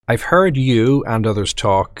I've heard you and others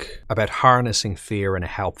talk about harnessing fear in a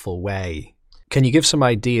helpful way. Can you give some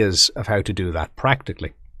ideas of how to do that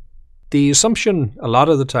practically? The assumption a lot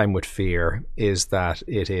of the time with fear is that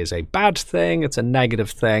it is a bad thing, it's a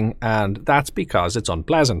negative thing, and that's because it's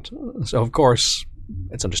unpleasant. So, of course,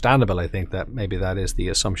 it's understandable, I think, that maybe that is the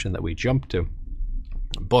assumption that we jump to.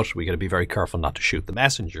 But we got to be very careful not to shoot the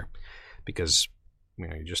messenger, because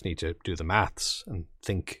you just need to do the maths and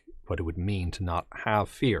think what it would mean to not have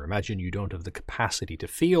fear. Imagine you don't have the capacity to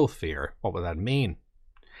feel fear. What would that mean?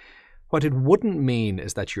 What it wouldn't mean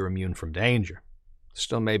is that you're immune from danger.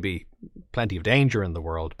 Still may be plenty of danger in the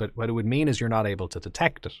world, but what it would mean is you're not able to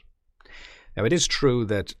detect it. Now, it is true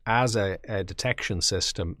that as a detection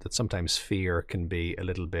system, that sometimes fear can be a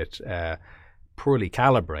little bit poorly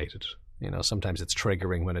calibrated. Sometimes it's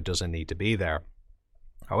triggering when it doesn't need to be there.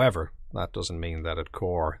 However, that doesn't mean that at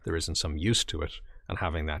core there isn't some use to it, and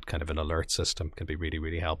having that kind of an alert system can be really,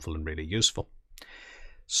 really helpful and really useful.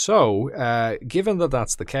 So, given that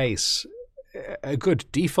that's the case, a good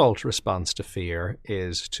default response to fear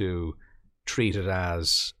is to treat it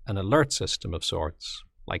as an alert system of sorts,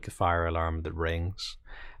 like a fire alarm that rings.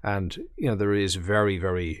 And, there is very,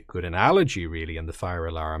 very good analogy really in the fire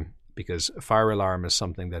alarm, because a fire alarm is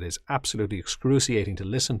something that is absolutely excruciating to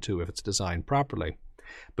listen to if it's designed properly.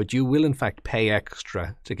 But you will in fact pay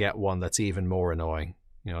extra to get one that's even more annoying.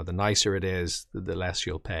 The nicer it is, the less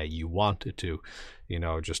you'll pay. You want it to,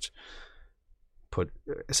 just put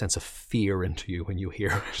a sense of fear into you when you hear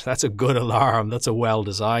it. That's a good alarm. That's a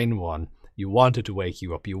well-designed one. You want it to wake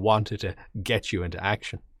you up. You want it to get you into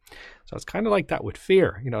action. So it's kind of like that with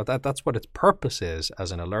fear. That's what its purpose is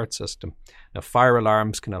as an alert system. Now, fire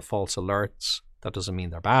alarms can have false alerts. That doesn't mean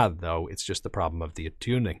they're bad, though. It's just the problem of the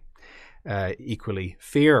attuning. Equally,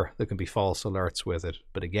 fear, there can be false alerts with it.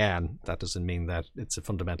 But again, that doesn't mean that it's a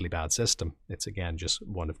fundamentally bad system. It's, again, just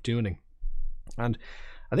one of tuning. And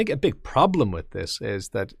I think a big problem with this is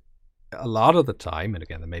that a lot of the time, and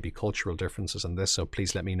again, there may be cultural differences in this, so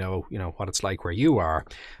please let me know, what it's like where you are.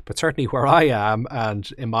 But certainly where I am and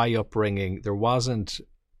in my upbringing, there wasn't,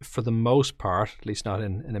 for the most part, at least not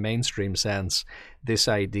in a mainstream sense, this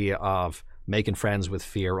idea of making friends with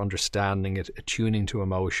fear, understanding it, attuning to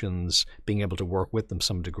emotions, being able to work with them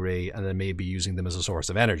some degree, and then maybe using them as a source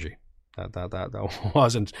of energy. That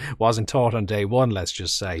wasn't taught on day one, let's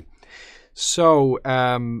just say. So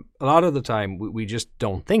a lot of the time we just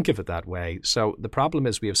don't think of it that way. So the problem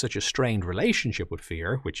is we have such a strained relationship with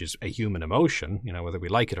fear, which is a human emotion. Whether we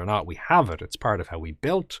like it or not, we have it. It's part of how we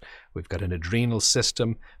built. We've got an adrenal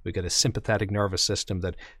system. We've got a sympathetic nervous system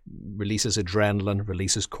that releases adrenaline,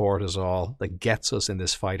 releases cortisol, that gets us in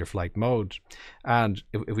this fight or flight mode. And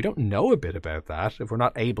if we don't know a bit about that, if we're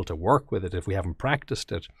not able to work with it, if we haven't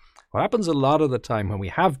practiced it, what happens a lot of the time when we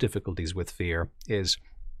have difficulties with fear is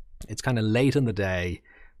it's kind of late in the day.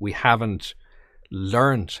 We haven't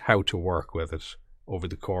learned how to work with it over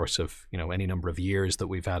the course of, any number of years that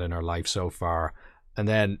we've had in our life so far. And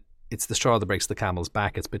then it's the straw that breaks the camel's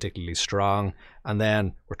back. It's particularly strong. And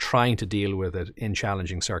then we're trying to deal with it in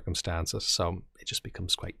challenging circumstances. So it just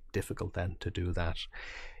becomes quite difficult then to do that.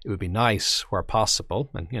 It would be nice where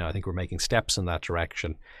possible, and, I think we're making steps in that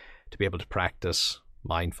direction, to be able to practice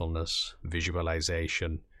mindfulness,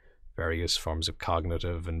 visualization, various forms of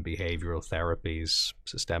cognitive and behavioral therapies,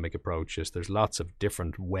 systemic approaches. There's lots of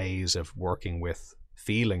different ways of working with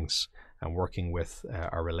feelings and working with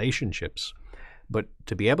our relationships. But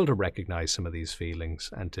to be able to recognize some of these feelings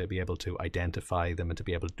and to be able to identify them and to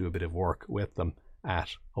be able to do a bit of work with them at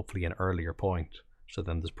hopefully an earlier point, so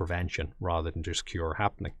then there's prevention rather than just cure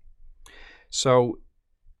happening. So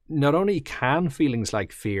not only can feelings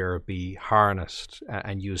like fear be harnessed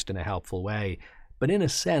and used in a helpful way, but in a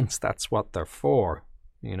sense, that's what they're for.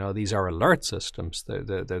 These are alert systems.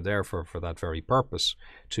 They're there for that very purpose,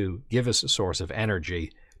 to give us a source of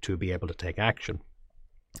energy to be able to take action.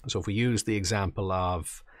 So if we use the example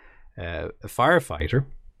of a firefighter,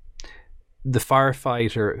 the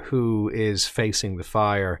firefighter who is facing the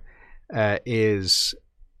fire is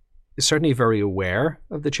certainly very aware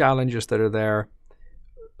of the challenges that are there,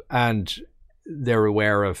 and they're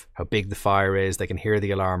aware of how big the fire is. They can hear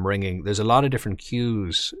the alarm ringing. There's a lot of different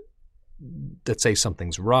cues that say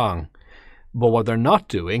something's wrong. But what they're not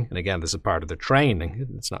doing, and again, this is part of the training,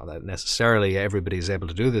 it's not that necessarily everybody's able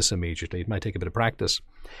to do this immediately. It might take a bit of practice.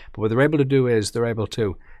 But what they're able to do is they're able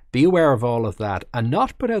to be aware of all of that and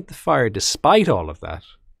not put out the fire despite all of that,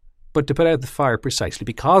 but to put out the fire precisely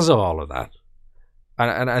because of all of that.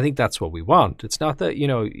 And I think that's what we want. It's not that,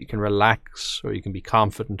 you can relax or you can be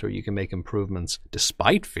confident or you can make improvements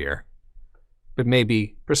despite fear, but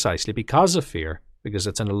maybe precisely because of fear, because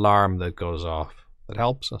it's an alarm that goes off that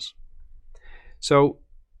helps us. So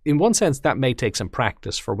in one sense, that may take some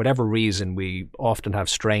practice. For whatever reason, we often have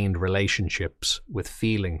strained relationships with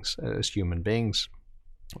feelings as human beings.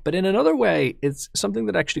 But in another way, it's something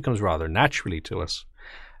that actually comes rather naturally to us.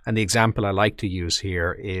 And the example I like to use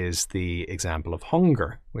here is the example of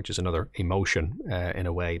hunger, which is another emotion in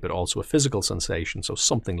a way, but also a physical sensation. So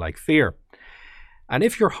something like fear. And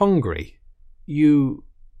if you're hungry, you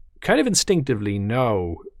kind of instinctively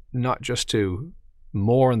know not just to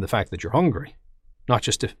mourn the fact that you're hungry, not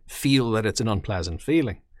just to feel that it's an unpleasant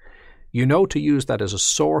feeling. You know to use that as a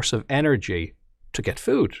source of energy to get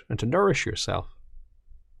food and to nourish yourself.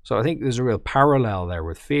 So I think there's a real parallel there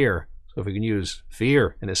with fear. So if we can use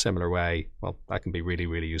fear in a similar way, well, that can be really,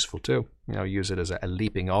 really useful too. Use it as a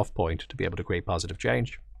leaping off point to be able to create positive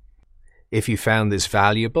change. If you found this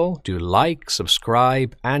valuable, do like,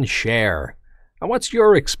 subscribe, and share. And what's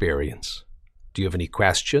your experience? Do you have any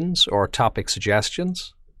questions or topic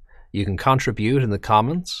suggestions? You can contribute in the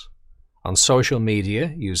comments, on social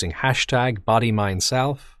media using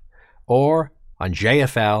 #BodyMindSelf, or on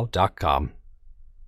jfl.com.